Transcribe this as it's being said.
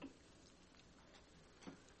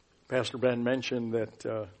Pastor Ben mentioned that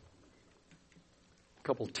a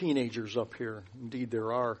couple teenagers up here. Indeed,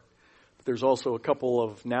 there are. But there's also a couple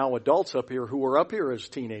of now adults up here who were up here as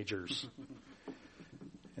teenagers.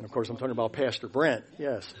 And, of course, I'm talking about Pastor Brent.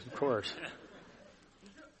 Yes, of course.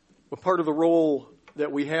 But part of the role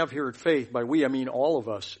that we have here at Faith, by we I mean all of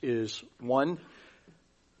us, is one,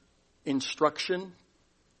 instruction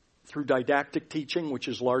through didactic teaching, which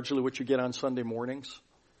is largely what you get on Sunday mornings.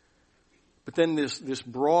 But then this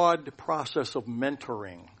broad process of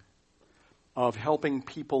mentoring, of helping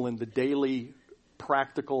people in the daily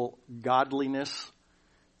practical godliness.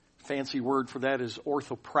 Fancy word for that is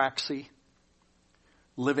orthopraxy,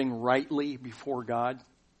 living rightly before God.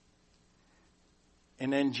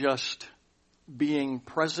 And then just being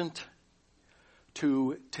present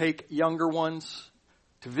to take younger ones,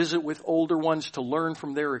 to visit with older ones, to learn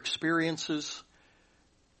from their experiences.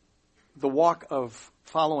 The walk of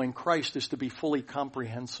following Christ is to be fully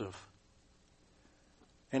comprehensive.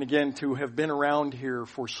 And again, to have been around here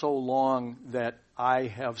for so long that I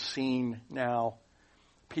have seen now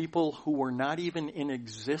people who were not even in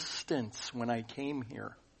existence when I came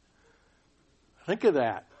here. Think of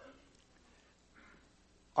that.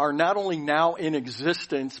 Are not only now in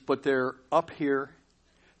existence, but they're up here,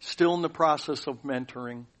 still in the process of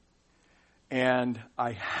mentoring. And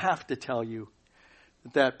I have to tell you,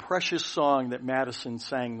 that precious song that Madison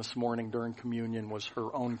sang this morning during communion was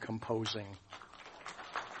her own composing.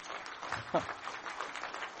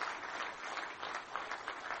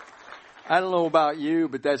 I don't know about you,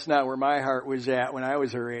 but that's not where my heart was at when I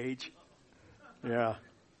was her age. Yeah.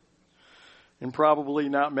 And probably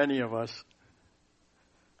not many of us.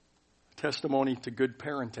 Testimony to good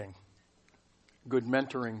parenting, good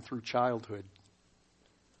mentoring through childhood,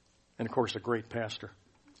 and of course a great pastor.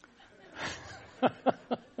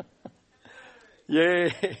 Yay.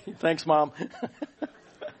 Thanks, Mom.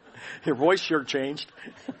 Your voice sure changed.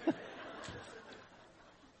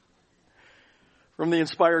 From the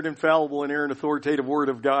inspired, infallible, inerrant, authoritative Word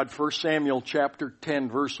of God, 1 Samuel chapter 10,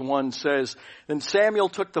 verse 1 says, Then Samuel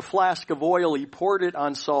took the flask of oil, he poured it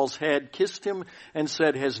on Saul's head, kissed him, and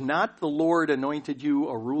said, Has not the Lord anointed you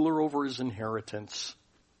a ruler over his inheritance?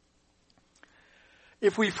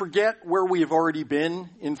 If we forget where we have already been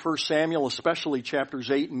in 1 Samuel, especially chapters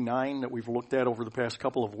 8 and 9 that we've looked at over the past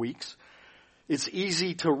couple of weeks, it's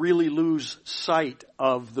easy to really lose sight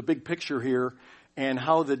of the big picture here and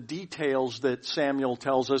how the details that Samuel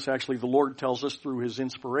tells us, actually the Lord tells us through his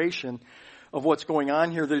inspiration of what's going on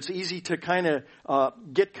here, that it's easy to kind of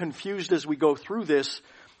get confused as we go through this.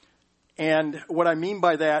 And what I mean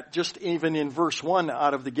by that, just even in verse 1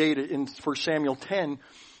 out of the gate in 1 Samuel 10,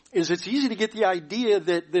 is it's easy to get the idea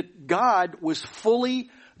that God was fully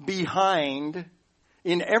behind,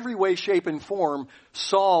 in every way, shape, and form,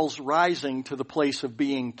 Saul's rising to the place of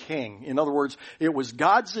being king. In other words, it was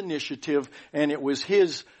God's initiative, and it was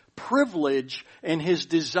his privilege and his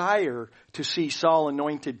desire to see Saul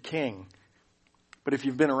anointed king. But if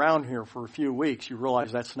you've been around here for a few weeks, you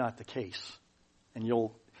realize that's not the case. And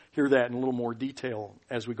you'll hear that in a little more detail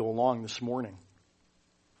as we go along this morning.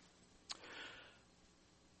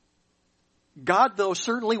 God, though,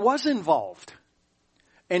 certainly was involved.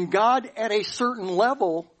 And God, at a certain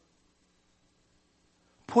level,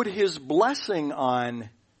 put his blessing on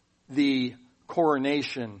the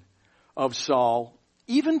coronation of Saul,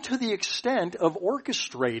 even to the extent of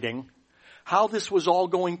orchestrating how this was all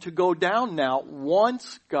going to go down now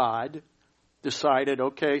once God decided,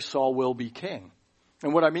 okay, Saul will be king.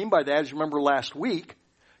 And what I mean by that is, you remember last week,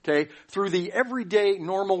 okay, through the everyday,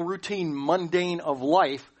 normal, routine, mundane of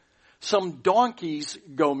life, some donkeys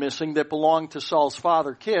go missing that belong to Saul's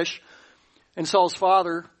father, Kish. And Saul's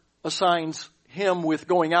father assigns him with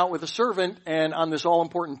going out with a servant and on this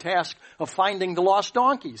all-important task of finding the lost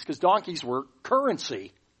donkeys, because donkeys were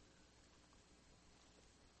currency.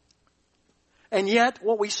 And yet,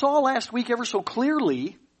 what we saw last week ever so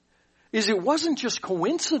clearly is it wasn't just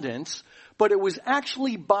coincidence, but it was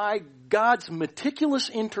actually by God's meticulous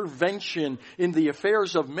intervention in the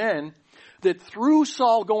affairs of men that through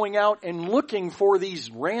Saul going out and looking for these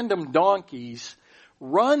random donkeys,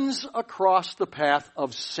 runs across the path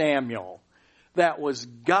of Samuel. That was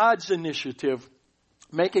God's initiative,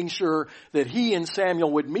 making sure that he and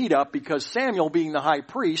Samuel would meet up, because Samuel, being the high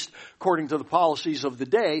priest, according to the policies of the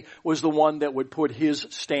day, was the one that would put his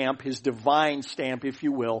stamp, his divine stamp, if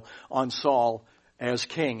you will, on Saul as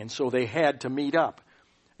king. And so they had to meet up.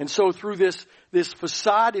 And so through this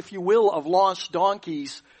facade, if you will, of lost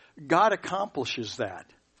donkeys, God accomplishes that.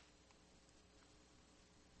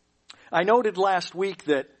 I noted last week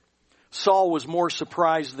that Saul was more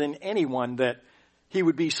surprised than anyone that he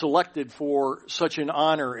would be selected for such an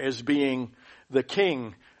honor as being the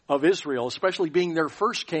king of Israel, especially being their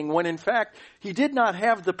first king, when in fact he did not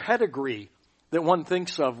have the pedigree that one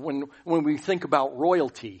thinks of when we think about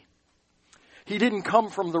royalty. He didn't come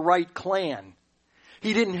from the right clan.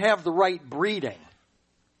 He didn't have the right breeding.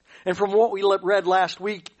 And from what we read last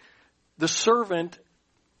week, the servant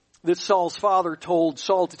that Saul's father told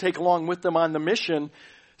Saul to take along with them on the mission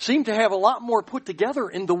seemed to have a lot more put together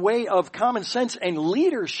in the way of common sense and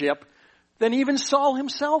leadership than even Saul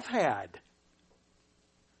himself had.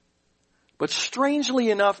 But strangely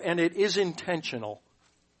enough, and it is intentional,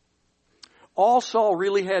 all Saul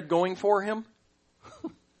really had going for him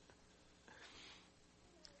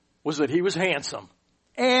was that he was handsome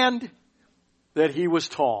and that he was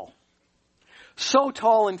tall. So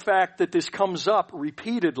tall, in fact, that this comes up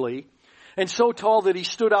repeatedly, and so tall that he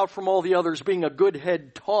stood out from all the others, being a good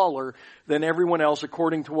head taller than everyone else,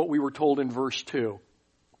 according to what we were told in verse 2.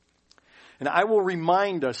 And I will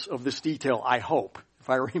remind us of this detail, I hope, if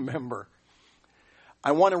I remember.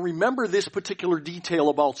 I want to remember this particular detail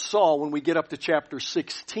about Saul when we get up to chapter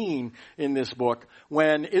 16 in this book,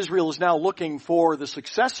 when Israel is now looking for the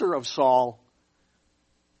successor of Saul,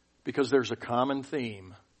 because there's a common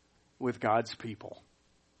theme with God's people.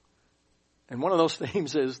 And one of those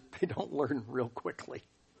themes is they don't learn real quickly.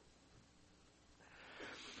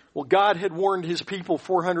 Well, God had warned his people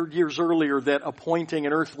 400 years earlier that appointing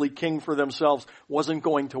an earthly king for themselves wasn't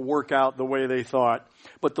going to work out the way they thought.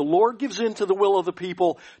 But the Lord gives in to the will of the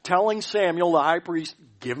people, telling Samuel, the high priest,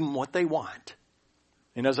 give them what they want.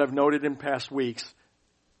 And as I've noted in past weeks,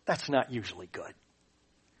 that's not usually good.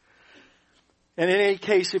 And in any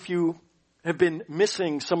case, if you have been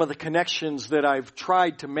missing some of the connections that I've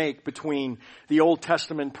tried to make between the Old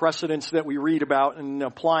Testament precedents that we read about and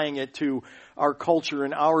applying it to our culture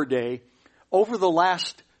in our day, over the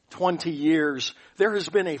last 20 years, there has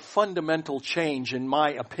been a fundamental change, in my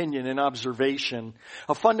opinion and observation,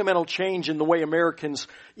 a fundamental change in the way Americans,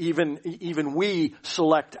 even we,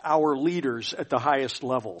 select our leaders at the highest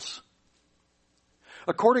levels.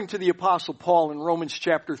 According to the Apostle Paul in Romans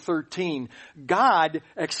chapter 13, God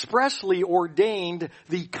expressly ordained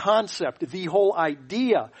the concept, the whole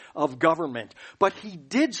idea of government. But he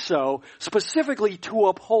did so specifically to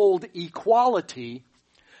uphold equality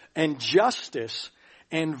and justice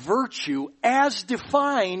and virtue as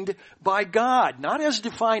defined by God, not as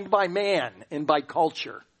defined by man and by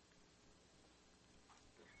culture.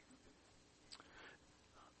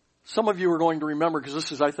 Some of you are going to remember, because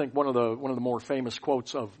this is, I think, one of the more famous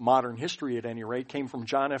quotes of modern history at any rate, came from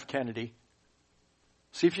John F. Kennedy.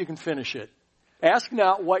 See if you can finish it. Ask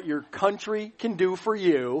not what your country can do for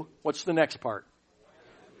you. What's the next part?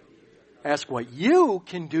 Ask what you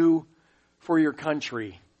can do for your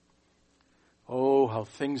country. Oh, how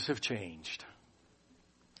things have changed.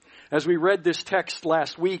 As we read this text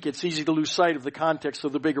last week, it's easy to lose sight of the context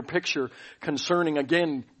of the bigger picture concerning,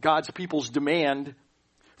 again, God's people's demand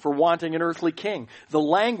for wanting an earthly king. The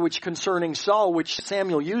language concerning Saul, which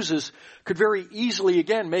Samuel uses, could very easily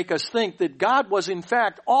again make us think that God was in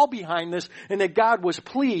fact all behind this and that God was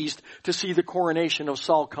pleased to see the coronation of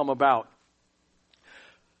Saul come about.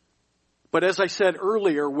 But as I said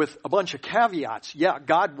earlier, with a bunch of caveats, yeah,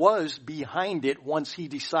 God was behind it once he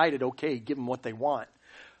decided, okay, give them what they want.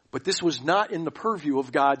 But this was not in the purview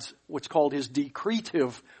of God's, what's called his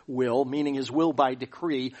decretive will, meaning his will by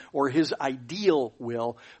decree, or his ideal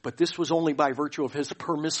will. But this was only by virtue of his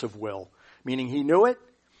permissive will, meaning he knew it,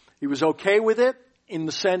 he was okay with it, in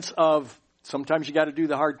the sense of sometimes you got to do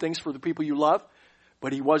the hard things for the people you love,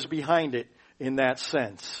 but he was behind it in that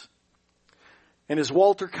sense. And as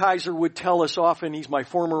Walter Kaiser would tell us often, he's my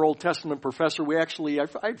former Old Testament professor,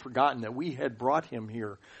 I'd forgotten that we had brought him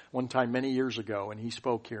here one time many years ago, and he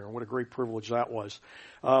spoke here, and what a great privilege that was.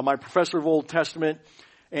 My professor of Old Testament,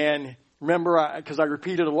 and remember, because I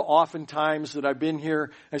repeated it oftentimes that I've been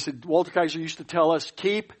here, I said, Walter Kaiser used to tell us,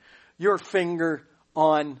 keep your finger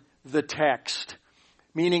on the text.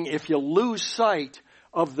 Meaning, if you lose sight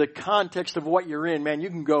of the context of what you're in, man, you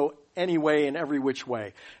can go any way and every which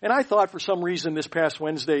way. And I thought for some reason this past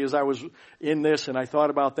Wednesday as I was in this and I thought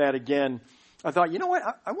about that again, I thought, you know what,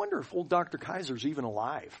 I wonder if old Dr. Kaiser's even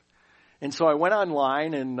alive. And so I went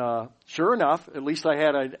online and sure enough, at least I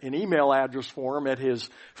had an email address for him at his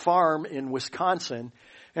farm in Wisconsin.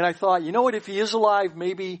 And I thought, you know what, if he is alive,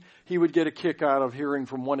 maybe he would get a kick out of hearing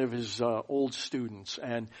from one of his old students.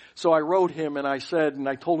 And so I wrote him and I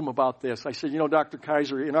told him about this. I said, you know, Dr.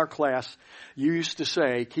 Kaiser, in our class, you used to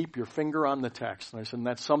say, keep your finger on the text. And I said, and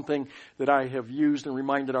that's something that I have used and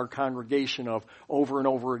reminded our congregation of over and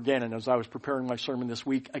over again. And as I was preparing my sermon this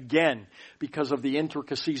week, again, because of the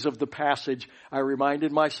intricacies of the passage, I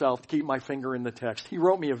reminded myself to keep my finger in the text. He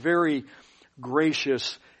wrote me a very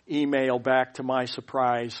gracious email back to my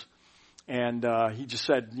surprise, and he just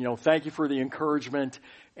said, you know, thank you for the encouragement,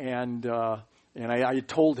 and I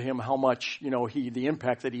told him how much, you know, the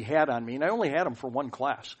impact that he had on me, and I only had him for one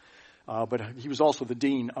class, but he was also the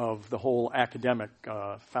dean of the whole academic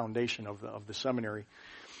foundation of the seminary,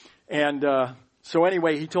 and so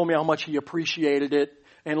anyway, he told me how much he appreciated it,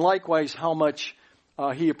 and likewise how much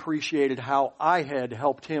he appreciated how I had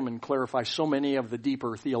helped him and clarify so many of the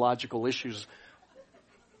deeper theological issues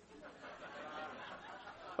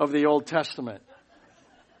of the Old Testament.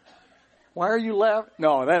 Why are you laughing?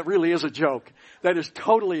 No, that really is a joke. That is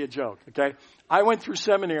totally a joke, okay? I went through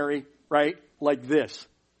seminary, right, like this.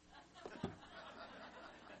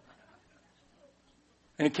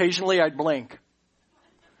 And occasionally I'd blink.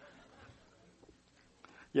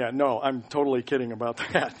 Yeah, no, I'm totally kidding about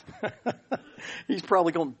that. He's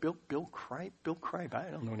probably going, Bill Cripe? I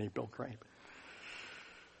don't know any Bill Cripe.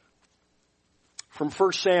 From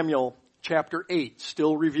 1 Samuel chapter 8,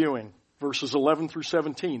 still reviewing, verses 11 through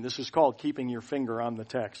 17. This is called keeping your finger on the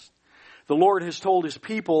text. The Lord has told his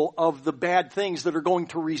people of the bad things that are going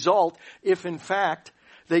to result if, in fact,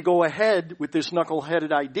 they go ahead with this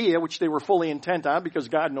knuckle-headed idea, which they were fully intent on because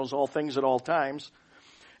God knows all things at all times.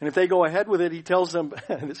 And if they go ahead with it, he tells them,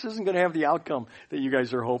 this isn't going to have the outcome that you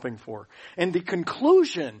guys are hoping for. And the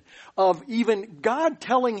conclusion of even God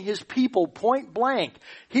telling his people point blank,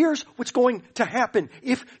 here's what's going to happen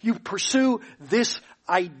if you pursue this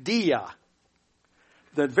idea.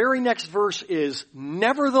 The very next verse is,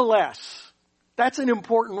 nevertheless. That's an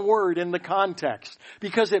important word in the context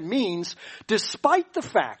because it means, despite the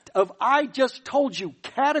fact of I just told you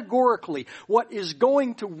categorically what is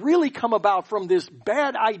going to really come about from this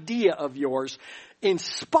bad idea of yours, in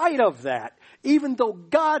spite of that, even though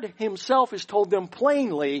God himself has told them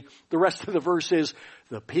plainly, the rest of the verse is,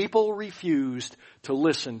 the people refused to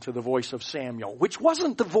listen to the voice of Samuel, which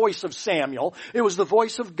wasn't the voice of Samuel. It was the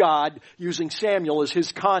voice of God using Samuel as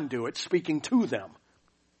his conduit, speaking to them.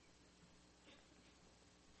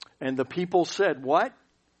 And the people said, what?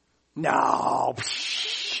 No,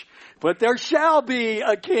 but there shall be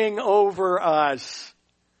a king over us.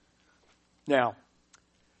 Now,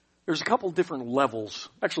 there's a couple different levels.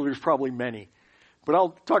 Actually, there's probably many. But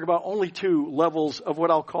I'll talk about only two levels of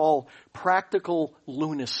what I'll call practical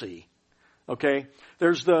lunacy. Okay?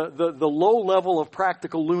 There's the low level of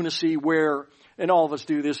practical lunacy where, and all of us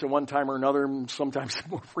do this at one time or another, sometimes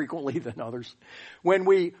more frequently than others. When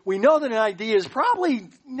we know that an idea is probably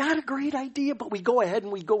not a great idea, but we go ahead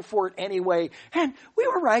and we go for it anyway. And we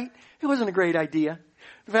were right. It wasn't a great idea.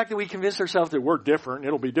 The fact that we convince ourselves that we're different,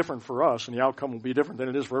 it'll be different for us, and the outcome will be different than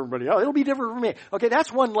it is for everybody else. It'll be different for me. Okay,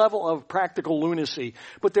 that's one level of practical lunacy.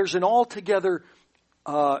 But there's an altogether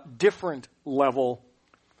different level.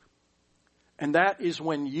 And that is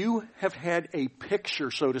when you have had a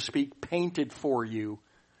picture, so to speak, painted for you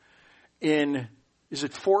in, is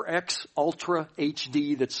it 4X Ultra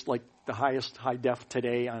HD that's like the highest high def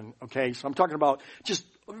today on, okay? So I'm talking about just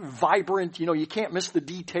vibrant, you can't miss the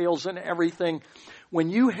details and everything.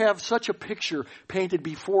 When you have such a picture painted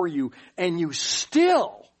before you and you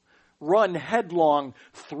still run headlong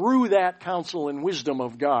through that counsel and wisdom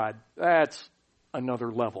of God, that's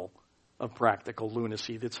another level of practical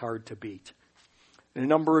lunacy that's hard to beat. A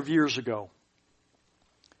number of years ago,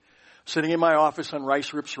 sitting in my office on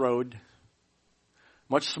Rice Rips Road,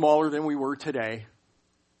 much smaller than we were today,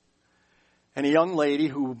 and a young lady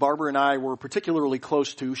who Barbara and I were particularly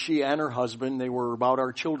close to, she and her husband, they were about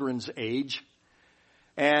our children's age,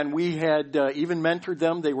 and we had even mentored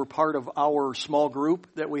them. They were part of our small group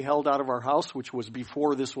that we held out of our house, which was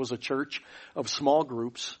before this was a church of small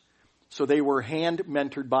groups. So they were hand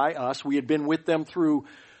mentored by us. We had been with them through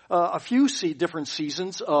a few different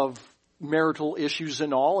seasons of marital issues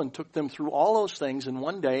and all, and took them through all those things in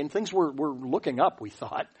one day. And things were looking up, we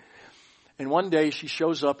thought. And one day she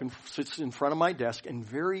shows up and sits in front of my desk and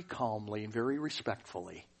very calmly, very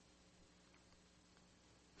respectfully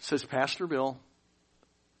says, Pastor Bill,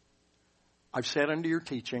 I've sat under your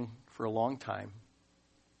teaching for a long time.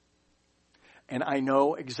 And I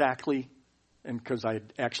know exactly, and because I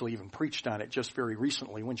had actually even preached on it just very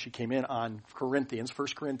recently when she came in on Corinthians, 1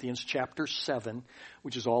 Corinthians chapter 7,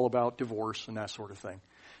 which is all about divorce and that sort of thing.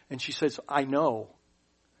 And she says, I know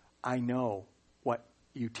I know what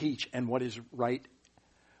you teach and what is right,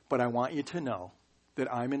 but I want you to know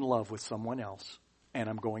that I'm in love with someone else and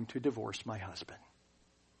I'm going to divorce my husband.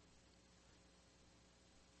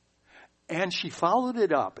 And she followed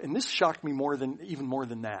it up, and this shocked me even more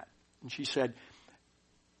than that. And she said,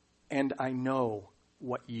 and I know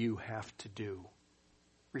what you have to do,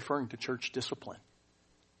 referring to church discipline.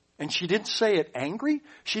 And she didn't say it angry.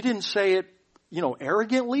 She didn't say it,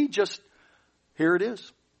 arrogantly. Just, here it is.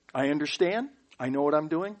 I understand. I know what I'm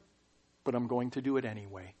doing, but I'm going to do it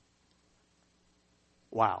anyway.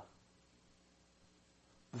 Wow.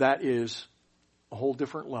 That is a whole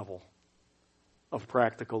different level of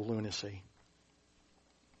practical lunacy.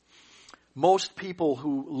 Most people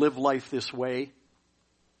who live life this way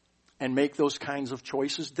and make those kinds of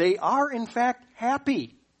choices, they are in fact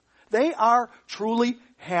happy. They are truly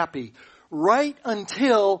happy right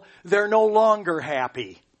until they're no longer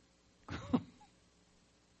happy.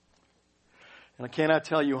 And I cannot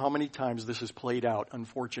tell you how many times this has played out,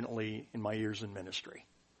 unfortunately, in my years in ministry.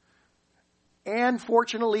 And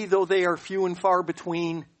fortunately, though they are few and far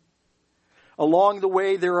between, along the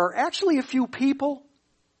way there are actually a few people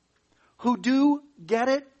who do get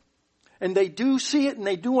it, and they do see it, and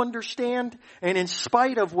they do understand, and in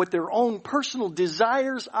spite of what their own personal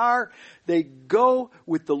desires are, they go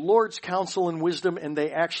with the Lord's counsel and wisdom, and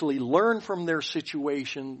they actually learn from their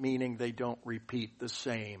situation, meaning they don't repeat the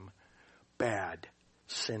same bad,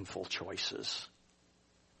 sinful choices.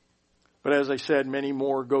 But as I said, many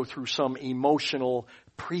more go through some emotional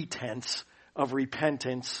pretense of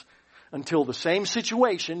repentance until the same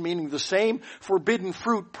situation, meaning the same forbidden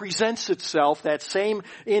fruit, presents itself, that same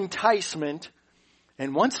enticement.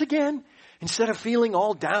 And once again, instead of feeling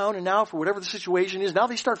all down and out for whatever the situation is, now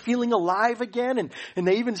they start feeling alive again, and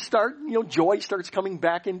they even start, joy starts coming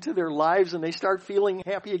back into their lives, and they start feeling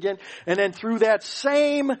happy again. And then through that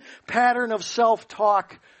same pattern of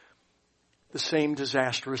self-talk, the same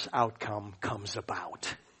disastrous outcome comes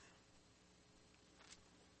about.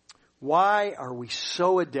 Why are we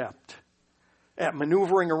so adept at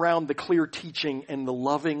maneuvering around the clear teaching and the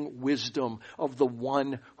loving wisdom of the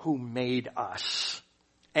one who made us?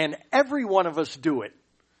 And every one of us do it.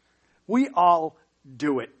 We all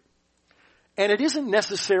do it. And it isn't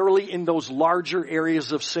necessarily in those larger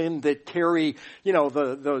areas of sin that carry,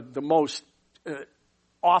 the most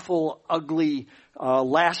awful, ugly,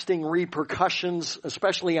 lasting repercussions,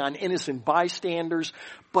 especially on innocent bystanders.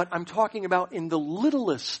 But I'm talking about in the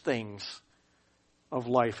littlest things of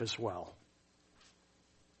life as well.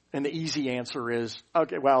 And the easy answer is,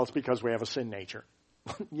 okay, well, it's because we have a sin nature.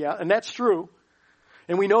 Yeah, and that's true.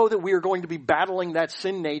 And we know that we are going to be battling that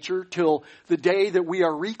sin nature till the day that we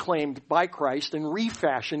are reclaimed by Christ and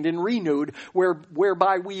refashioned and renewed,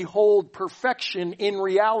 whereby we hold perfection in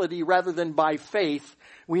reality rather than by faith.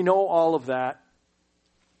 We know all of that.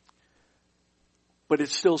 But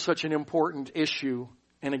it's still such an important issue.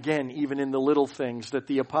 And again, even in the little things that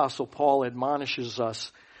the Apostle Paul admonishes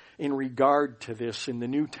us in regard to this in the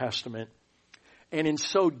New Testament. And in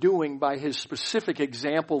so doing, by his specific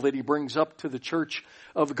example that he brings up to the church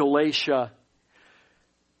of Galatia,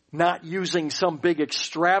 not using some big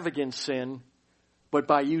extravagant sin, but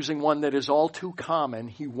by using one that is all too common,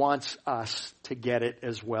 he wants us to get it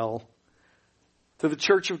as well. To the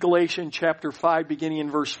church of Galatia in chapter 5, beginning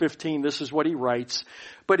in verse 15, this is what he writes.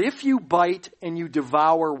 But if you bite and you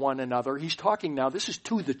devour one another, he's talking now, this is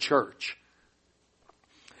to the church.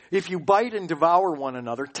 If you bite and devour one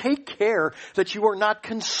another, take care that you are not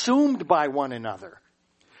consumed by one another.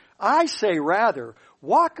 I say rather,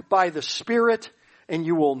 walk by the Spirit, and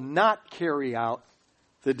you will not carry out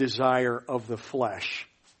the desire of the flesh.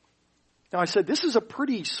 Now I said, this is a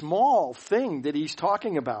pretty small thing that he's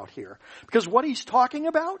talking about here. Because what he's talking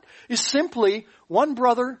about is simply one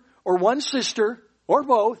brother or one sister, or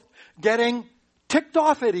both, getting ticked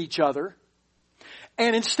off at each other.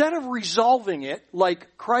 And instead of resolving it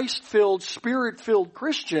like Christ-filled, Spirit-filled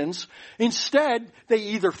Christians, instead they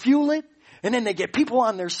either fuel it, and then they get people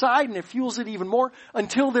on their side, and it fuels it even more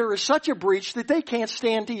until there is such a breach that they can't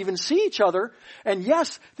stand to even see each other. And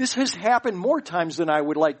yes, this has happened more times than I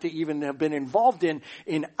would like to even have been involved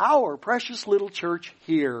in our precious little church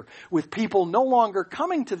here, with people no longer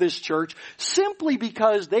coming to this church simply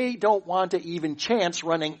because they don't want to even chance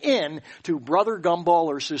running in to Brother Gumball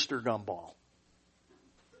or Sister Gumball.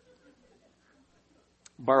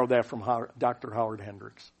 Borrowed that from Dr. Howard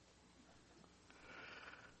Hendricks.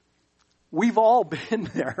 We've all been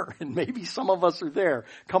there, and maybe some of us are there.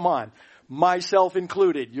 Come on, myself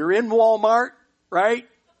included. You're in Walmart, right?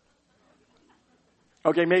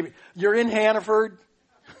 Okay, maybe you're in Hannaford,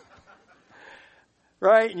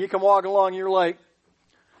 right? And you come walking along, and you're like,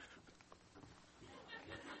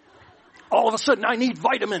 all of a sudden I need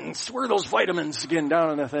vitamins. Where are those vitamins again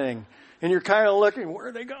down in the thing? And you're kind of looking, where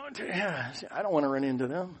are they going to? Yeah, I don't want to run into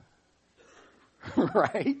them.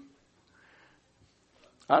 Right?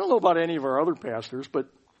 I don't know about any of our other pastors, but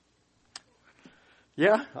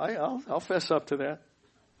yeah, I'll fess up to that.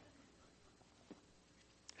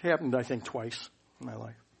 It happened, I think, twice in my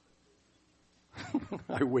life.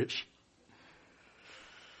 I wish.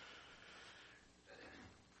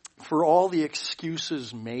 For all the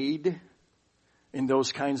excuses made in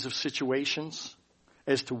those kinds of situations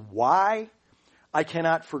as to why I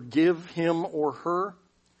cannot forgive him or her,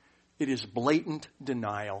 it is blatant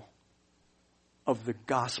denial of the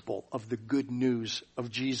gospel, of the good news of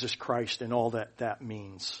Jesus Christ and all that that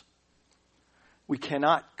means. We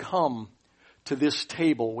cannot come to this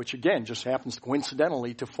table, which again just happens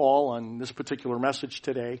coincidentally to fall on this particular message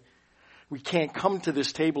today. We can't come to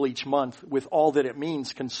this table each month with all that it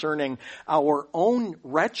means concerning our own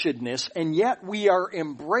wretchedness, and yet we are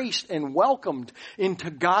embraced and welcomed into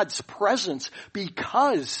God's presence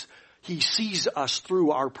because He sees us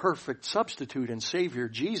through our perfect substitute and Savior,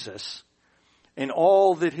 Jesus. And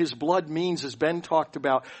all that His blood means has been talked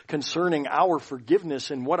about concerning our forgiveness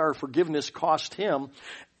and what our forgiveness cost Him.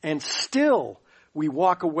 And still, we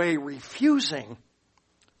walk away refusing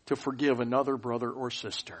to forgive another brother or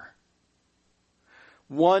sister.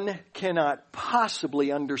 One cannot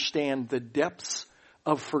possibly understand the depths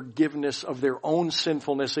of forgiveness of their own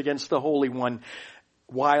sinfulness against the Holy One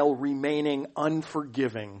while remaining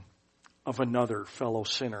unforgiving of another fellow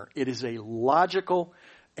sinner. It is a logical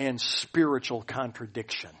and spiritual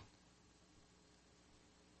contradiction.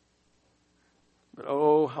 But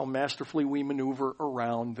oh, how masterfully we maneuver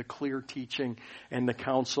around the clear teaching and the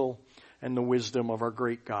counsel and the wisdom of our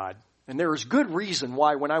great God. And there is good reason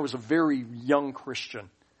why when I was a very young Christian,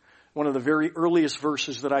 one of the very earliest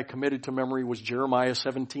verses that I committed to memory was Jeremiah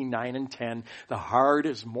 17:9 and 10. The heart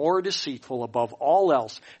is more deceitful above all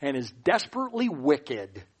else and is desperately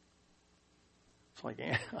wicked. It's like,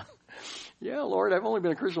 yeah, Lord, I've only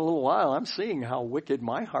been a Christian a little while. I'm seeing how wicked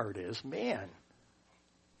my heart is. Man.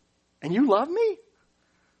 And you love me?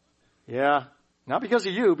 Yeah. Not because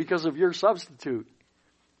of you, because of your substitute.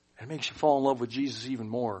 It makes you fall in love with Jesus even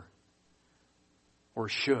more. Or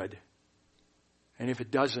should. And if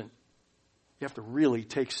it doesn't, you have to really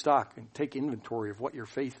take stock and take inventory of what your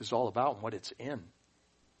faith is all about and what it's in. And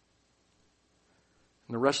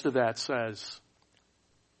the rest of that says,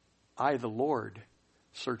 I, the Lord,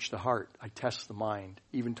 search the heart. I test the mind,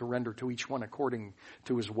 even to render to each one according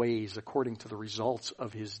to his ways, according to the results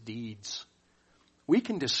of his deeds. We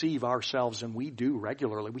can deceive ourselves, and we do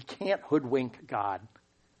regularly. We can't hoodwink God.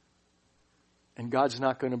 And God's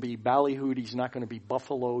not going to be ballyhooed. He's not going to be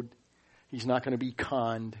buffaloed. He's not going to be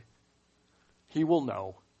conned. He will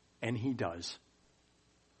know, and He does.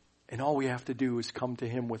 And all we have to do is come to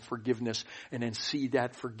Him with forgiveness and then see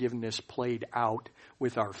that forgiveness played out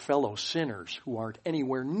with our fellow sinners who aren't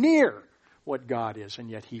anywhere near what God is, and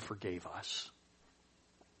yet He forgave us.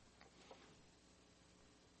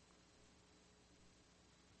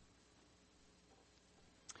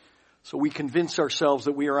 So we convince ourselves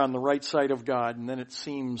that we are on the right side of God, and then it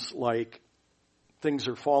seems like things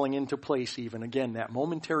are falling into place even. Again, that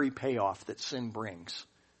momentary payoff that sin brings.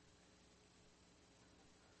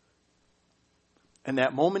 And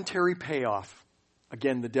that momentary payoff,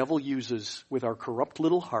 again, the devil uses with our corrupt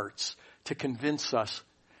little hearts to convince us,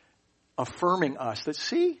 affirming us that,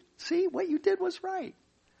 see, what you did was right.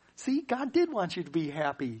 See, God did want you to be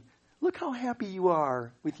happy. Look how happy you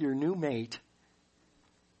are with your new mate.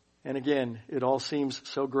 And again, it all seems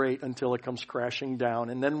so great until it comes crashing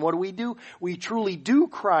down. And then what do? We truly do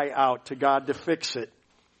cry out to God to fix it.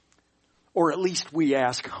 Or at least we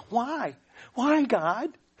ask, why? Why,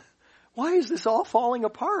 God? Why is this all falling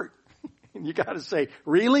apart? And you got to say,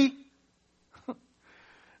 really? And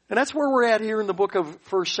that's where we're at here in the book of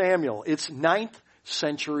 1 Samuel. It's 9th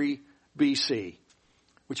century BC,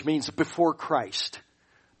 which means before Christ.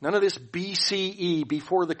 None of this BCE,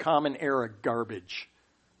 before the Common Era garbage.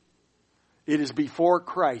 It is before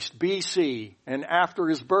Christ, BC, and after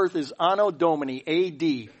His birth is Anno Domini,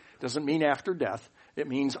 AD. Doesn't mean after death. It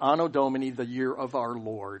means Anno Domini, the year of our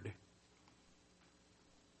Lord.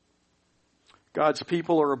 God's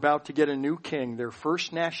people are about to get a new king, their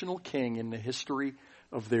first national king in the history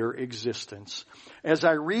of their existence. As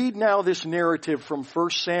I read now this narrative from 1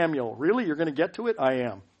 Samuel, really, you're going to get to it? I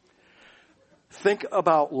am. Think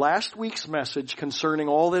about last week's message concerning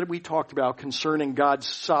all that we talked about concerning God's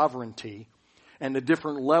sovereignty and the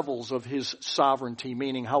different levels of his sovereignty,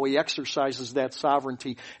 meaning how he exercises that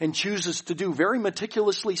sovereignty and chooses to do very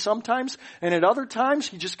meticulously sometimes, and at other times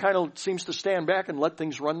he just kind of seems to stand back and let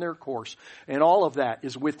things run their course. And all of that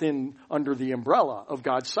is under the umbrella of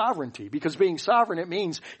God's sovereignty. Because being sovereign, it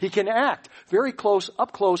means he can act very close,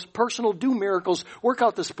 up close, personal, do miracles, work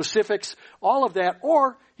out the specifics, all of that,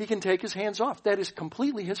 or he can take his hands off. That is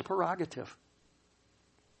completely his prerogative.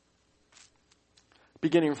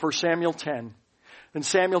 Beginning in 1 Samuel 10. Then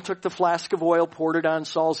Samuel took the flask of oil, poured it on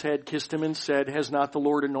Saul's head, kissed him and said, "Has not the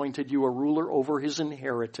Lord anointed you a ruler over his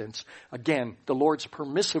inheritance?" Again, the Lord's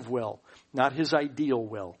permissive will, not his ideal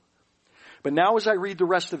will. But now as I read the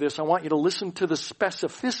rest of this, I want you to listen to the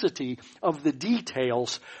specificity of the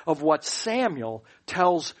details of what Samuel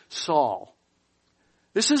tells Saul.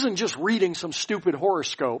 This isn't just reading some stupid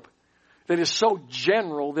horoscope that is so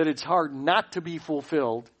general that it's hard not to be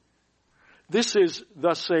fulfilled. This is,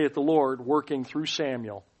 thus saith the Lord, working through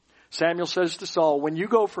Samuel. Samuel says to Saul, "When you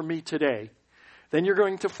go from me today, then you're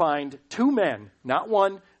going to find 2 men, not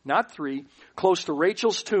 1, not 3, close to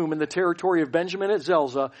Rachel's tomb in the territory of Benjamin at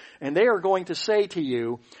Zelzah, and they are going to say to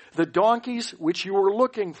you, 'The donkeys which you were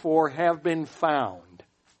looking for have been found.'"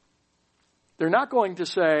 They're not going to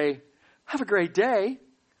say, "Have a great day."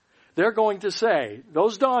 They're going to say,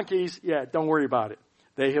 "Those donkeys, yeah, don't worry about it.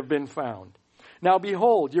 They have been found. Now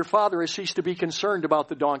behold, your father has ceased to be concerned about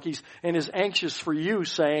the donkeys and is anxious for you,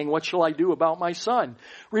 saying, 'What shall I do about my son?'"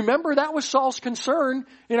 Remember, that was Saul's concern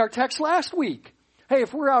in our text last week. Hey,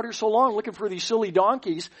 if we're out here so long looking for these silly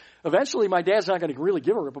donkeys, eventually my dad's not going to really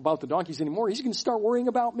give a rip about the donkeys anymore. He's going to start worrying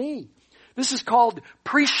about me. This is called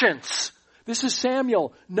prescience. This is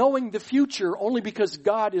Samuel knowing the future only because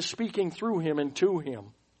God is speaking through him and to him.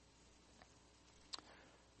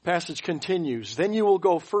 Passage continues. "Then you will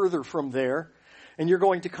go further from there, and you're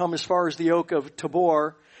going to come as far as the oak of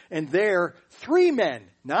Tabor, and there 3 men,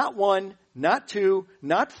 not 1, not 2,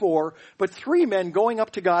 not 4, but 3 men going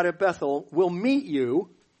up to God at Bethel will meet you,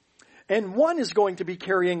 and one is going to be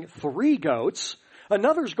carrying 3 goats,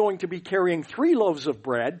 another's going to be carrying 3 loaves of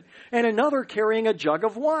bread, and another carrying a jug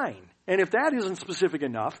of wine. And if that isn't specific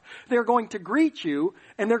enough, they're going to greet you,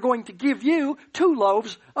 and they're going to give you 2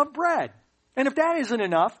 loaves of bread. And if that isn't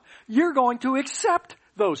enough, you're going to accept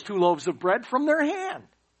those 2 loaves of bread from their hand.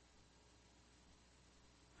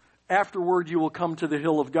 Afterward you will come to the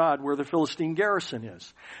hill of God where the Philistine garrison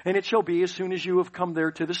is. And it shall be as soon as you have come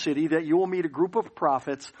there to the city that you will meet a group of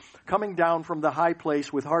prophets coming down from the high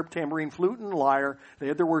place with harp, tambourine, flute, and lyre." They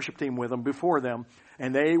had their worship team with them before them.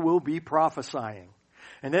 "And they will be prophesying.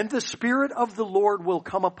 And then the Spirit of the Lord will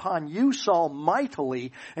come upon you, Saul,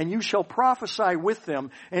 mightily, and you shall prophesy with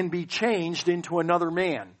them and be changed into another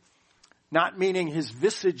man." Not meaning his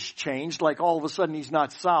visage changed, like all of a sudden he's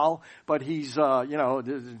not Saul, but he's,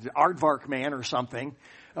 the aardvark man or something,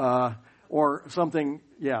 or something,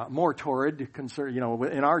 more torrid,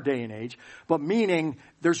 in our day and age. But meaning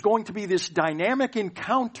there's going to be this dynamic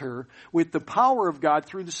encounter with the power of God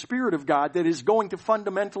through the Spirit of God that is going to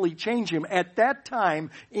fundamentally change him at that time,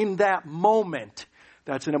 in that moment.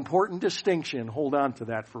 That's an important distinction. Hold on to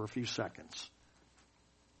that for a few seconds.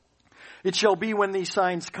 "It shall be when these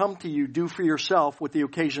signs come to you, do for yourself what the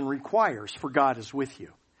occasion requires, for God is with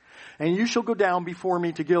you. And you shall go down before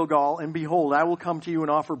me to Gilgal, and behold, I will come to you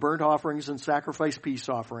and offer burnt offerings and sacrifice peace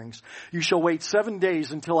offerings. You shall wait 7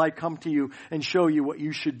 days until I come to you and show you what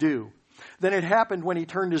you should do." Then it happened when he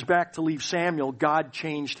turned his back to leave Samuel, God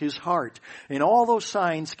changed his heart. And all those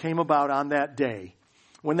signs came about on that day.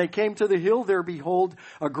 When they came to the hill, there behold,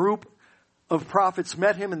 a group of prophets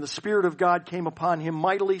met him, and the Spirit of God came upon him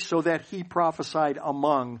mightily, so that he prophesied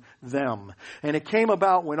among them. And it came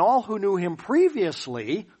about when all who knew him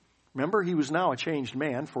previously, remember he was now a changed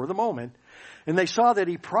man for the moment, and they saw that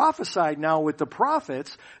he prophesied now with the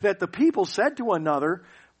prophets, that the people said to one another,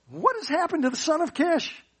 "What has happened to the son of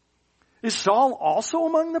Kish? Is Saul also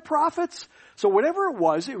among the prophets?" So whatever it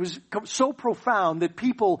was so profound that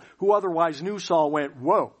people who otherwise knew Saul went,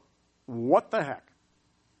 "Whoa, what the heck?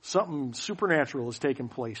 Something supernatural has taken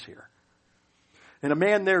place here." And a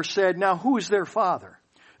man there said, "Now who is their father?"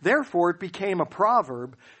 Therefore it became a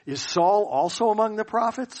proverb, "Is Saul also among the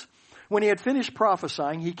prophets?" When he had finished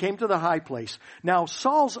prophesying, he came to the high place. Now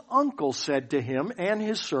Saul's uncle said to him and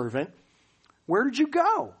his servant, "Where did you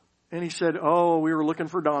go?" And he said, "Oh, we were looking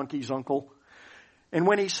for donkeys, uncle." And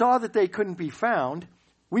when he saw that they couldn't be found,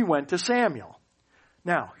 we went to Samuel.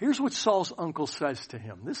 Now, here's what Saul's uncle says to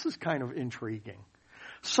him. This is kind of intriguing.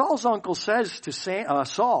 Saul's uncle says to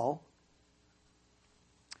Saul,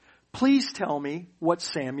 "Please tell me what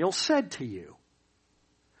Samuel said to you."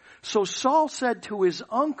 So Saul said to his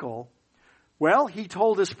uncle, "Well, he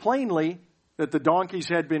told us plainly that the donkeys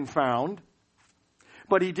had been found,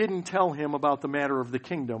 but he didn't tell him about the matter of the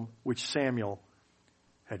kingdom which Samuel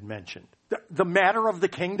had mentioned. The matter of the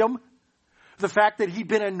kingdom? The fact that he'd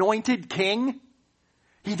been anointed king?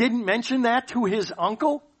 He didn't mention that to his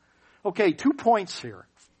uncle? Okay, 2 points here.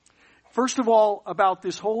 First of all, about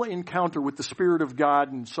this whole encounter with the Spirit of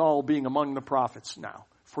God and Saul being among the prophets now,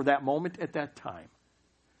 for that moment at that time.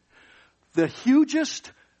 The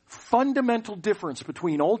hugest fundamental difference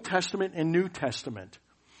between Old Testament and New Testament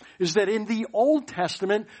is that in the Old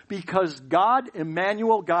Testament, because God,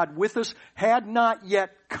 Emmanuel, God with us, had not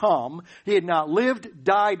yet come, he had not lived,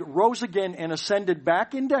 died, rose again, and ascended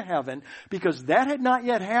back into heaven, because that had not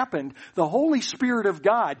yet happened, the Holy Spirit of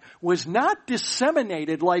God was not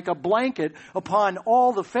disseminated like a blanket upon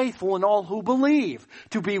all the faithful and all who believe,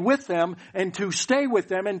 to be with them and to stay with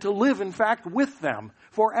them and to live, in fact, with them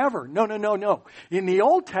forever. No. In the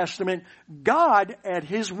Old Testament, God, at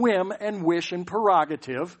his whim and wish and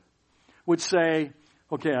prerogative, would say,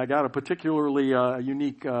 okay, I got a particularly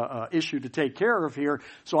unique issue to take care of here,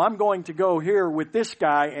 so I'm going to go here with this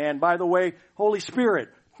guy, and by the way, Holy Spirit,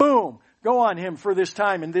 boom, go on him for this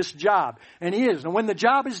time and this job. And he is. And when the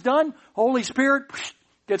job is done, Holy Spirit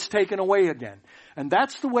gets taken away again. And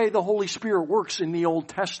that's the way the Holy Spirit works in the Old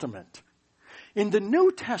Testament. In the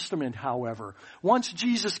New Testament, however, once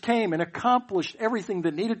Jesus came and accomplished everything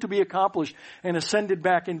that needed to be accomplished and ascended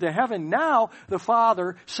back into heaven, now the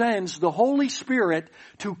Father sends the Holy Spirit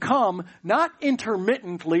to come, not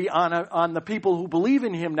intermittently on the people who believe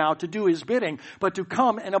in him now to do his bidding, but to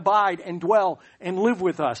come and abide and dwell and live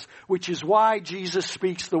with us, which is why Jesus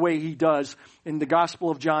speaks the way he does in the Gospel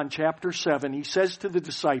of John chapter 7. He says to the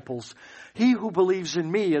disciples, "He who believes in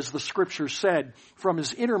me, as the Scripture said, from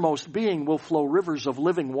his innermost being will flow rivers of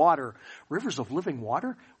living water." Rivers of living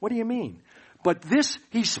water? What do you mean? But this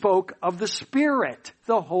he spoke of the Spirit,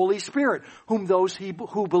 the Holy Spirit, whom those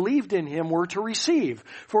who believed in him were to receive.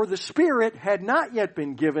 For the Spirit had not yet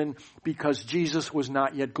been given because Jesus was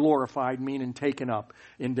not yet glorified, meaning taken up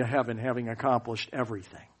into heaven, having accomplished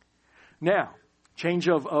everything. Now, change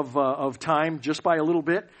of time just by a little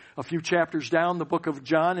bit. A few chapters down, the book of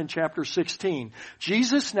John in chapter 16.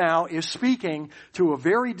 Jesus now is speaking to a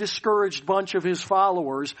very discouraged bunch of his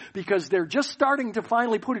followers because they're just starting to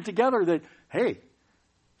finally put it together that, hey,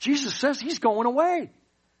 Jesus says he's going away.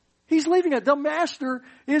 He's leaving it. The Master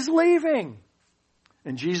is leaving.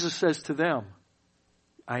 And Jesus says to them,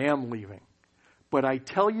 I am leaving. But I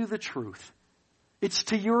tell you the truth. It's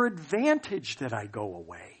to your advantage that I go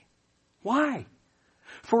away. Why?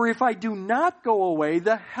 For if I do not go away,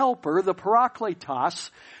 the Helper, the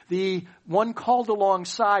Parakletos, the one called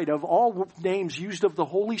alongside of all names used of the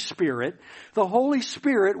Holy Spirit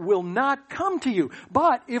will not come to you.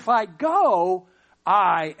 But if I go,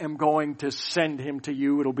 I am going to send him to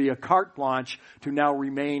you. It'll be a carte blanche to now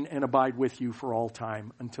remain and abide with you for all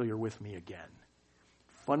time until you're with me again.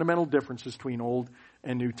 Fundamental differences between Old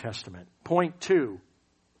and New Testament. Point 2.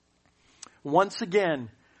 Once again,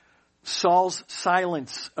 Saul's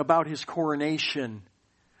silence about his coronation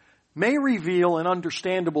may reveal an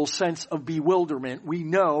understandable sense of bewilderment. We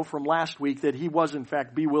know from last week that he was in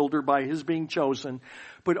fact bewildered by his being chosen,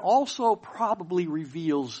 but also probably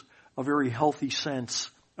reveals a very healthy sense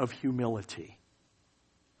of humility.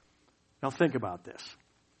 Now think about this.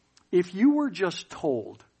 If you were just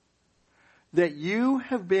told that you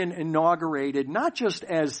have been inaugurated not just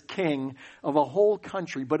as king of a whole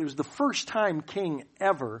country, but it was the first time king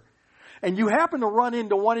ever, and you happen to run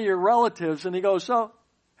into one of your relatives and he goes, so,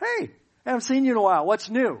 hey, haven't seen you in a while. What's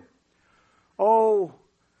new? Oh,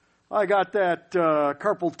 I got that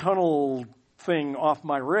carpal tunnel thing off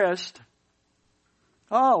my wrist.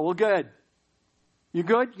 Oh, well, good. You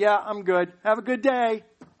good? Yeah, I'm good. Have a good day.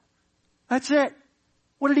 That's it.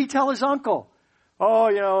 What did he tell his uncle? Oh,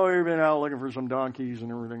 we've been out looking for some donkeys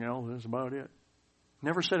and everything else. That's about it.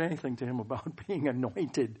 Never said anything to him about being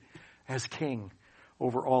anointed as king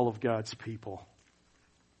over all of God's people.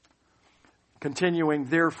 Continuing,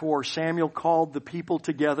 therefore, Samuel called the people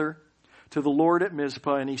together to the Lord at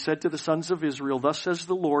Mizpah, and he said to the sons of Israel, thus says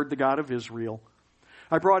the Lord, the God of Israel,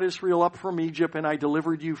 I brought Israel up from Egypt, and I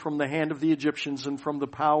delivered you from the hand of the Egyptians and from the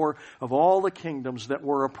power of all the kingdoms that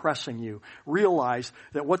were oppressing you. Realize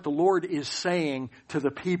that what the Lord is saying to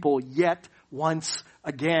the people yet once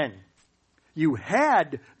again. You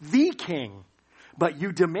had the king, but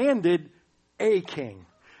you demanded a king.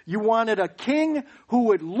 You wanted a king who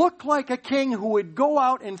would look like a king, who would go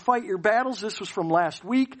out and fight your battles. This was from last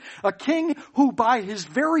week. A king who by his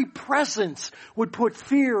very presence would put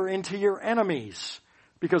fear into your enemies.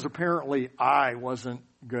 Because apparently I wasn't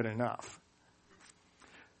good enough.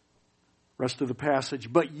 Rest of the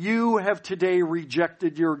passage. But you have today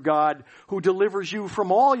rejected your God who delivers you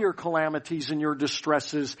from all your calamities and your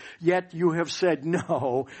distresses. Yet you have said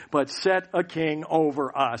no, but set a king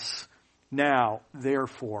over us. Now,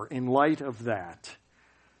 therefore, in light of that,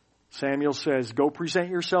 Samuel says, go present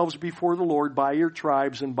yourselves before the Lord by your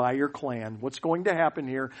tribes and by your clan. What's going to happen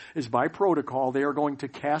here is by protocol, they are going to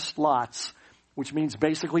cast lots, which means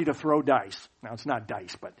basically to throw dice. Now, it's not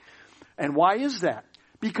dice, but... And why is that?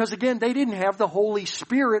 Because again, they didn't have the Holy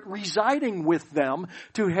Spirit residing with them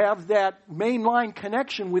to have that mainline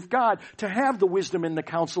connection with God, to have the wisdom and the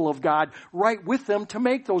counsel of God right with them to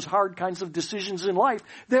make those hard kinds of decisions in life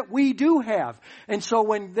that we do have. And so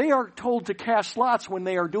when they are told to cast lots, when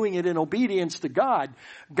they are doing it in obedience to God,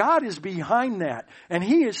 God is behind that. And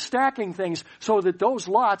He is stacking things so that those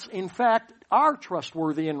lots, in fact, are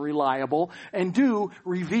trustworthy and reliable and do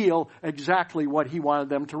reveal exactly what He wanted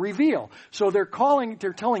them to reveal. So they're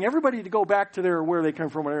telling everybody to go back to where they come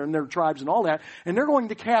from and their tribes and all that, and they're going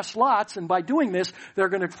to cast lots, and by doing this, they're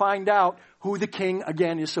going to find out who the king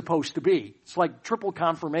again is supposed to be. It's like triple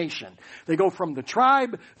confirmation. They go from the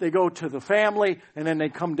tribe, they go to the family, and then they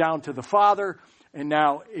come down to the father, and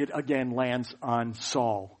now it again lands on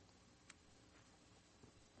Saul.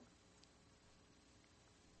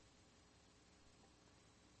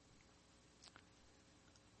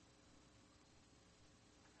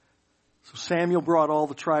 So Samuel brought all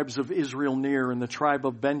the tribes of Israel near, and the tribe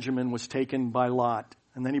of Benjamin was taken by Lot.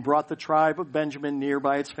 And then he brought the tribe of Benjamin near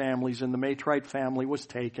by its families, and the Matrite family was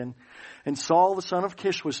taken. And Saul, the son of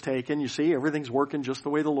Kish, was taken. You see, everything's working just the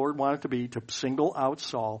way the Lord wanted it to be, to single out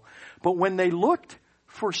Saul. But when they looked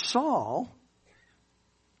for Saul,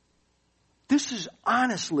 this is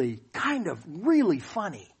honestly kind of really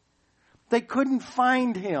funny. They couldn't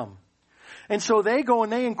find him. And so they go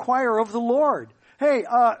and they inquire of the Lord. Hey,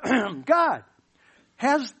 God,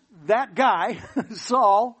 has that guy,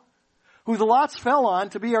 Saul, who the lots fell on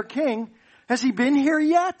to be our king, has he been here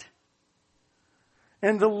yet?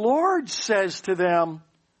 And the Lord says to them,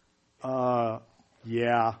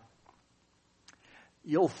 yeah,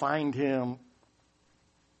 you'll find him.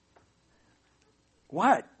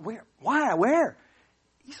 What? Where? Why? Where?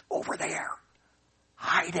 He's over there,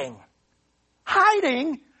 hiding.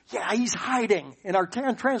 Hiding? Yeah, he's hiding. And our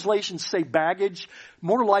translations say baggage.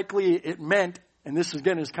 More likely it meant, and this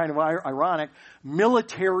again is kind of ironic,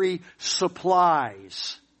 military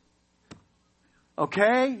supplies.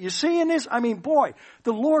 Okay? You see in this? I mean, boy,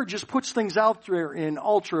 the Lord just puts things out there in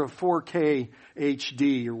ultra 4K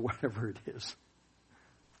HD or whatever it is.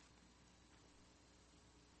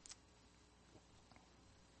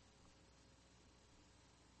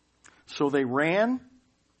 So they ran.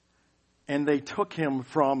 And they took him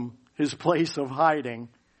from his place of hiding.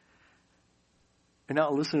 And now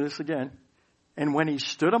listen to this again. And when he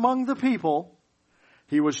stood among the people,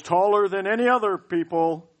 he was taller than any other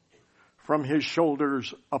people from his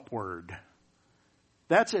shoulders upward.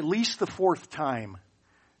 That's at least the fourth time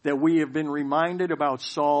that we have been reminded about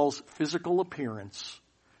Saul's physical appearance,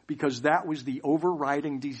 because that was the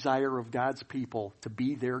overriding desire of God's people, to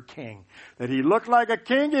be their king. That he looked like a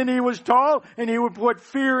king and he was tall and he would put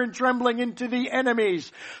fear and trembling into the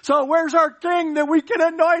enemies. So where's our king that we can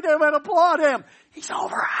anoint him and applaud him? He's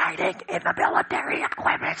over hiding in the military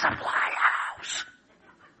equipment supply house.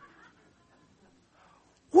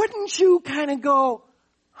 Wouldn't you kind of go,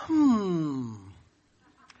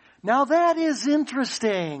 now that is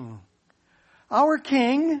interesting. Our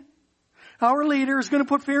king, our leader, is going to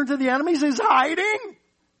put fear into the enemies, is hiding?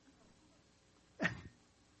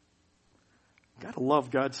 Gotta love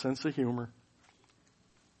God's sense of humor.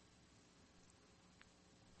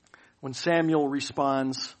 When Samuel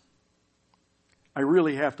responds, I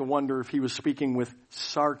really have to wonder if he was speaking with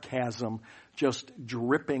sarcasm, just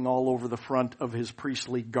dripping all over the front of his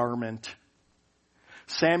priestly garment.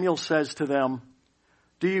 Samuel says to them,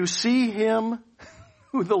 do you see him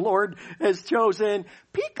who the Lord has chosen?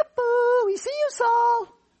 Peekaboo, we see you, Saul.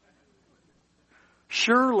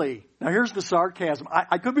 Surely. Now here's the sarcasm.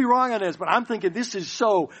 I could be wrong on this, but I'm thinking this is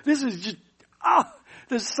just,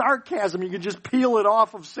 the sarcasm. You can just peel it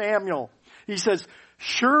off of Samuel. He says,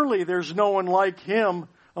 surely there's no one like him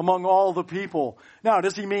among all the people. Now,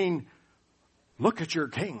 does he mean, look at your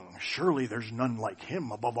king. Surely there's none like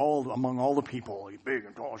him among all the people. He's big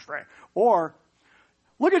and tall and strong. Or,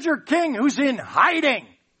 look at your king who's in hiding.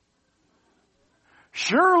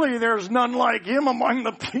 Surely there's none like him among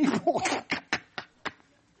the people.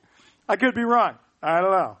 I could be wrong. I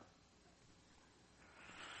don't know.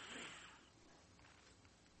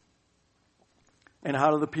 And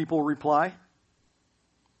how do the people reply?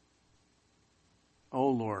 Oh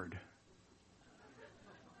Lord.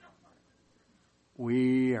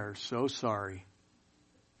 are so sorry.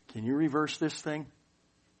 Can you reverse this thing?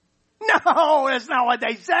 No, that's not what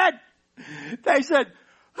they said. They said,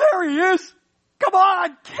 there he is. Come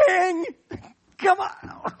on, king. Come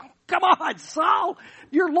on, Saul.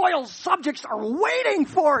 Your loyal subjects are waiting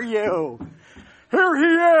for you. Here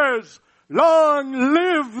he is. Long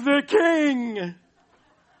live the king.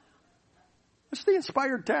 That's the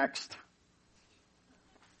inspired text.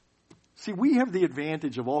 See, we have the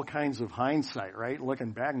advantage of all kinds of hindsight, right?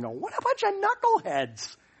 Looking back and go, what a bunch of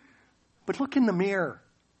knuckleheads. But look in the mirror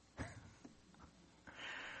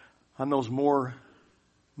on those more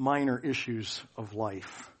minor issues of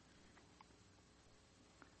life.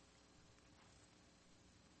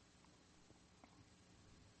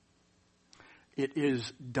 It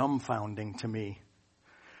is dumbfounding to me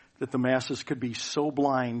that the masses could be so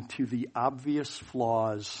blind to the obvious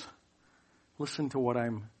flaws. Listen to what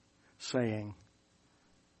I'm saying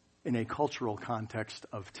in a cultural context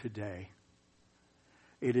of today.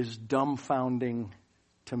 It is dumbfounding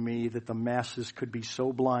to me that the masses could be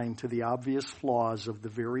so blind to the obvious flaws of the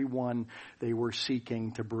very one they were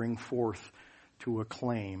seeking to bring forth to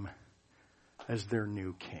acclaim as their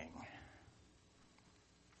new king.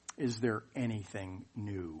 Is there anything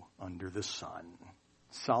new under the sun?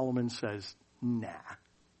 Solomon says, nah.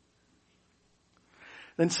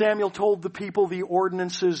 Then Samuel told the people the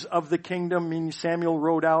ordinances of the kingdom. I mean, Samuel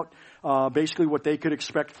wrote out basically what they could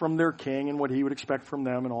expect from their king and what he would expect from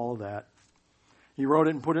them and all of that. He wrote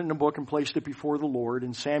it and put it in a book and placed it before the Lord.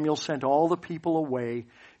 And Samuel sent all the people away,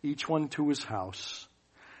 each one to his house.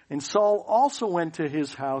 And Saul also went to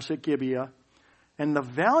his house at Gibeah. And the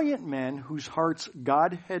valiant men whose hearts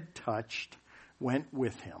God had touched went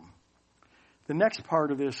with him. The next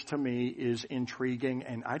part of this to me is intriguing,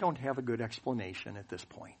 and I don't have a good explanation at this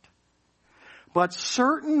point. But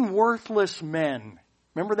certain worthless men,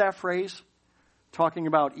 remember that phrase? Talking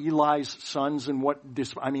about Eli's sons and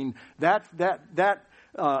the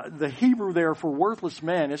Hebrew there for worthless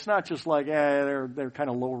men, it's not just like, they're kind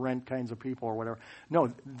of low rent kinds of people or whatever.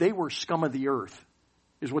 No, they were scum of the earth,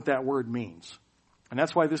 is what that word means. And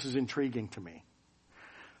that's why this is intriguing to me.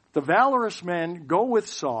 The valorous men go with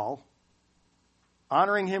Saul,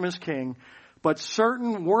 honoring him as king, but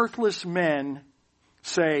certain worthless men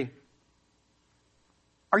say,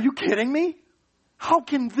 are you kidding me? How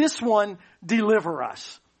can this one deliver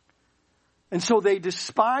us? And so they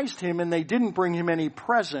despised him and they didn't bring him any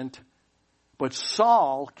present, but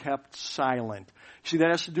Saul kept silent. See,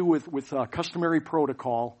 that has to do with customary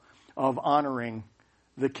protocol of honoring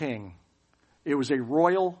the king. It was a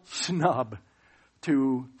royal snub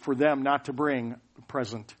for them not to bring a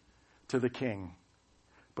present to the king,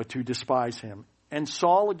 but to despise him. And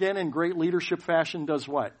Saul, again, in great leadership fashion, does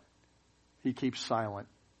what? He keeps silent.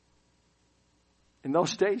 In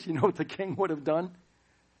those days, you know what the king would have done?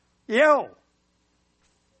 Yo,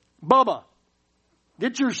 Bubba,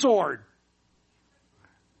 get your sword.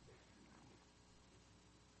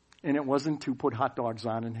 And it wasn't to put hot dogs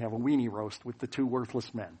on and have a weenie roast with the two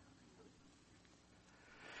worthless men.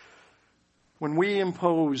 When we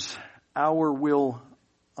impose our will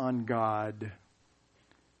on God,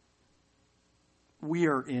 we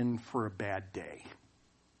are in for a bad day.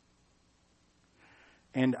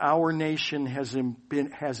 And our nation has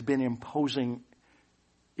been imposing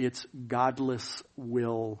its godless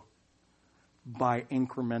will by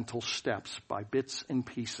incremental steps, by bits and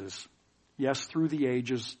pieces. Yes, through the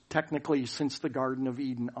ages, technically since the Garden of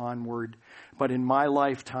Eden onward, but in my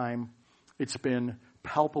lifetime, it's been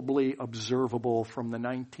palpably observable from the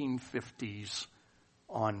 1950s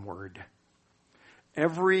onward.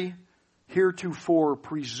 Every heretofore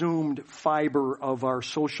presumed fiber of our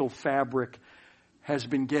social fabric has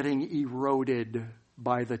been getting eroded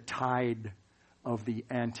by the tide of the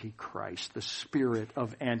Antichrist, the spirit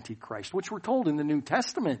of Antichrist, which we're told in the New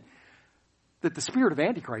Testament that the spirit of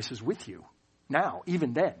Antichrist is with you now,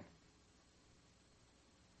 even then.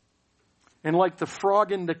 And like the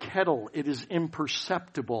frog in the kettle, it is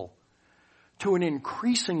imperceptible to an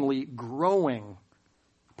increasingly growing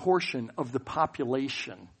portion of the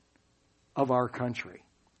population of our country,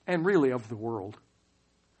 and really of the world.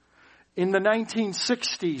 In the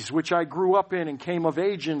 1960s, which I grew up in and came of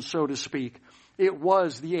age in, so to speak, it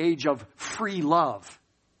was the age of free love.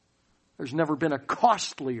 There's never been a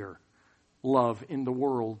costlier love in the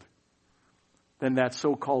world than that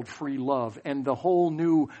so-called free love. And the whole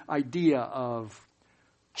new idea of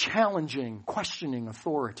challenging, questioning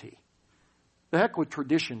authority. The heck with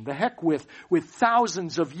tradition. The heck with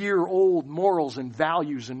thousands of year-old morals and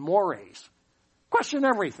values and mores. Question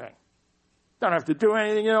everything. Don't have to do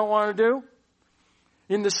anything you don't want to do.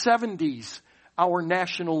 In the 70s, our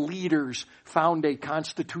national leaders found a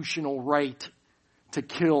constitutional right to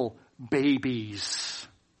kill babies.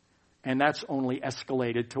 And that's only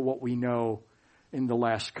escalated to what we know in the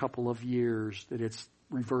last couple of years, that it's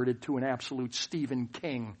reverted to an absolute Stephen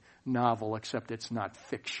King novel, except it's not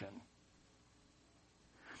fiction.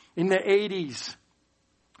 In the 80s,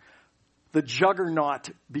 the juggernaut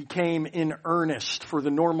became in earnest for the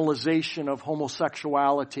normalization of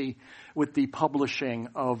homosexuality with the publishing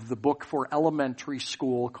of the book for elementary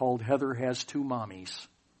school called Heather Has Two Mommies,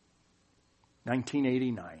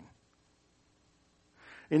 1989.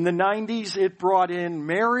 In the 90s, it brought in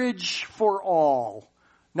marriage for all,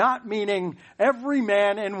 not meaning every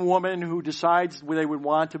man and woman who decides they would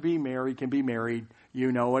want to be married can be married.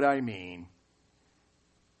 You know what I mean.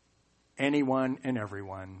 Anyone and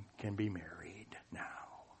everyone can be married now.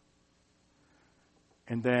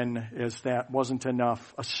 And then, as that wasn't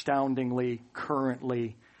enough, astoundingly,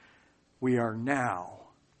 currently, we are now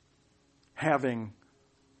having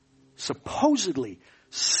supposedly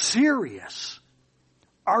serious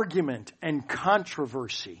argument and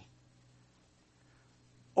controversy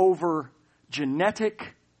over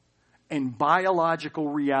genetic and biological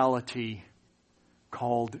reality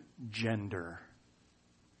called gender.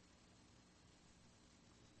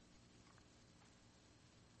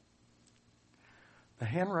 The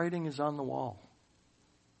handwriting is on the wall.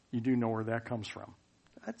 You do know where that comes from.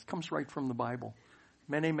 That comes right from the Bible.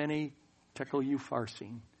 Mene, mene, tekel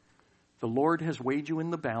upharsin. The Lord has weighed you in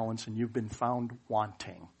the balance and you've been found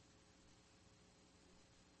wanting.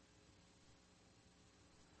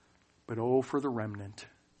 But oh, for the remnant.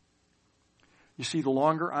 You see, the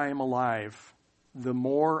longer I am alive, the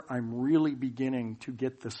more I'm really beginning to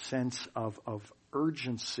get the sense of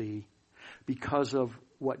urgency because of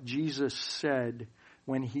what Jesus said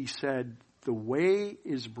when he said, the way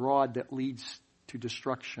is broad that leads to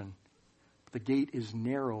destruction. The gate is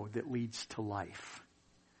narrow that leads to life.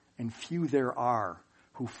 And few there are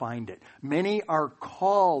who find it. Many are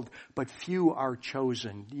called, but few are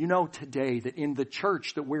chosen. You know today that in the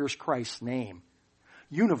church that wears Christ's name,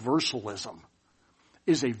 universalism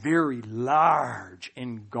is a very large,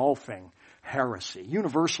 engulfing heresy.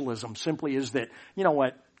 Universalism simply is that, you know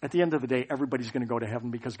what, at the end of the day, everybody's going to go to heaven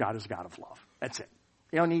because God is a God of love. That's it.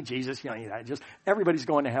 You don't need Jesus. You don't need that. Just everybody's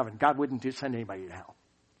going to heaven. God wouldn't send anybody to hell.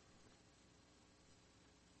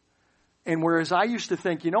 And whereas I used to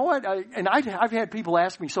think, you know what, I've had people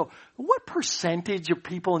ask me, so what percentage of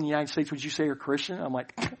people in the United States would you say are Christian? I'm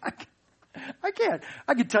like, I can't.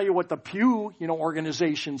 I can tell you what the Pew,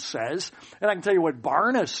 organization says, and I can tell you what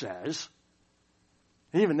Barna says.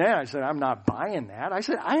 And even then, I said, I'm not buying that. I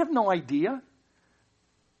said, I have no idea.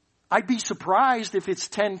 I'd be surprised if it's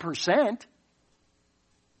 10%.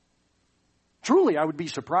 Truly, I would be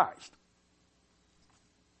surprised.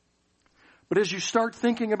 But as you start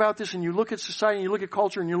thinking about this and you look at society and you look at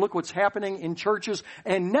culture and you look what's happening in churches,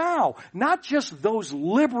 and now, not just those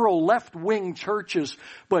liberal left-wing churches,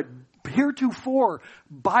 but heretofore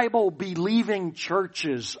Bible-believing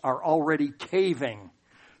churches are already caving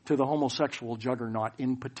to the homosexual juggernaut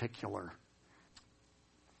in particular.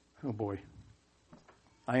 Oh boy,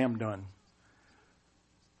 I am done.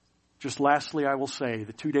 Just lastly, I will say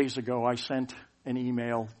that 2 days ago I sent an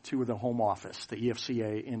email to the Home Office, the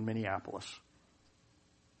EFCA in Minneapolis.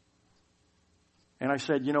 And I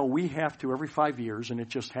said, we have to, every 5 years, and it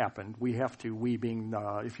just happened, we being,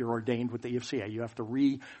 if you're ordained with the EFCA, you have to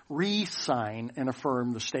re-sign and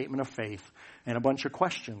affirm the statement of faith and a bunch of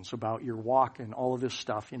questions about your walk and all of this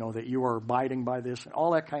stuff, that you are abiding by this and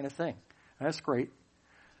all that kind of thing. And that's great.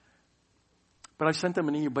 But I sent them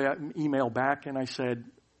an email back and I said,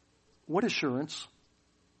 what assurance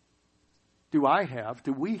do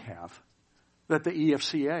we have that the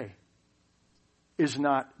EFCA is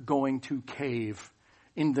not going to cave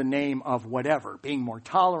in the name of whatever, being more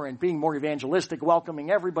tolerant, being more evangelistic,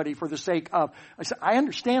 welcoming everybody for the sake of, I said, I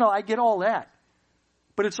understand, I get all that.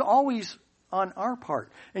 But it's always on our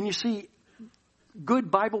part. And you see,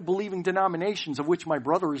 good Bible-believing denominations, of which my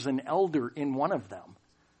brother is an elder in one of them,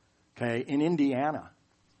 okay, in Indiana.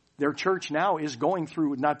 Their church now is going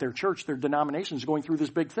through, not their church, their denomination is going through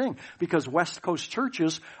this big thing because West Coast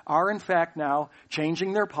churches are in fact now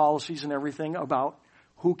changing their policies and everything about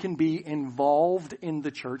who can be involved in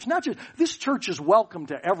the church. Not just, this church is welcome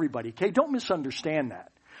to everybody, okay? Don't misunderstand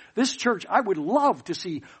that. This church, I would love to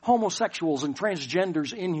see homosexuals and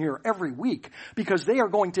transgenders in here every week because they are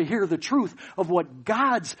going to hear the truth of what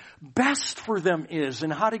God's best for them is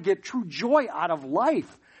and how to get true joy out of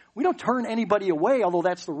life. We don't turn anybody away, although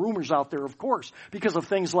that's the rumors out there, of course, because of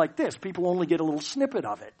things like this. People only get a little snippet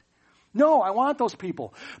of it. No, I want those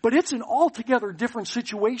people. But it's an altogether different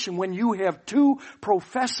situation when you have two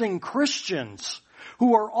professing Christians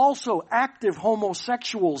who are also active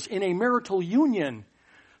homosexuals in a marital union,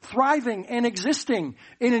 thriving and existing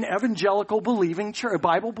in an evangelical believing church,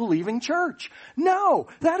 Bible believing church. No,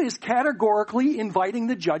 that is categorically inviting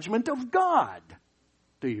the judgment of God.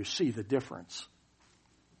 Do you see the difference?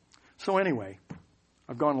 So anyway,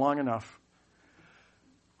 I've gone long enough.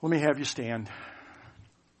 Let me have you stand.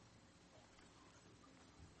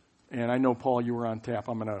 And I know, Paul, you were on tap.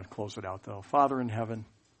 I'm going to close it out, though. Father in heaven,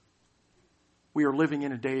 we are living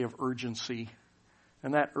in a day of urgency.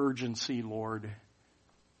 And that urgency, Lord,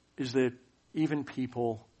 is that even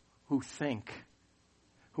people who think,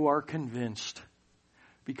 who are convinced,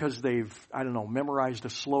 because they've, memorized a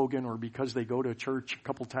slogan or because they go to church a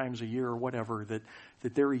couple times a year or whatever,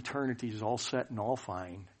 that their eternity is all set and all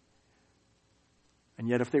fine. And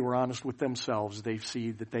yet if they were honest with themselves, they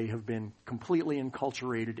see that they have been completely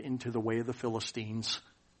enculturated into the way of the Philistines.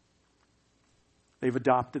 They've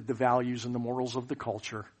adopted the values and the morals of the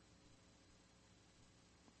culture.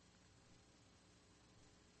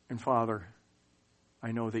 And Father,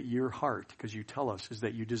 I know that your heart, because you tell us, is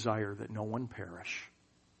that you desire that no one perish.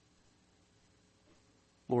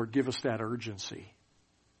 Lord, give us that urgency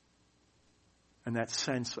and that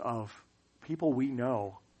sense of people we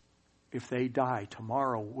know, if they die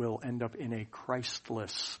tomorrow, will end up in a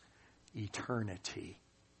Christless eternity.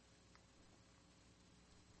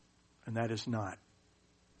 And that is not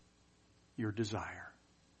your desire.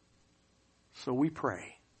 So we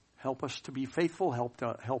pray, help us to be faithful,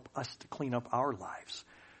 help us to clean up our lives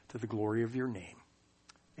to the glory of your name.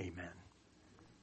 Amen.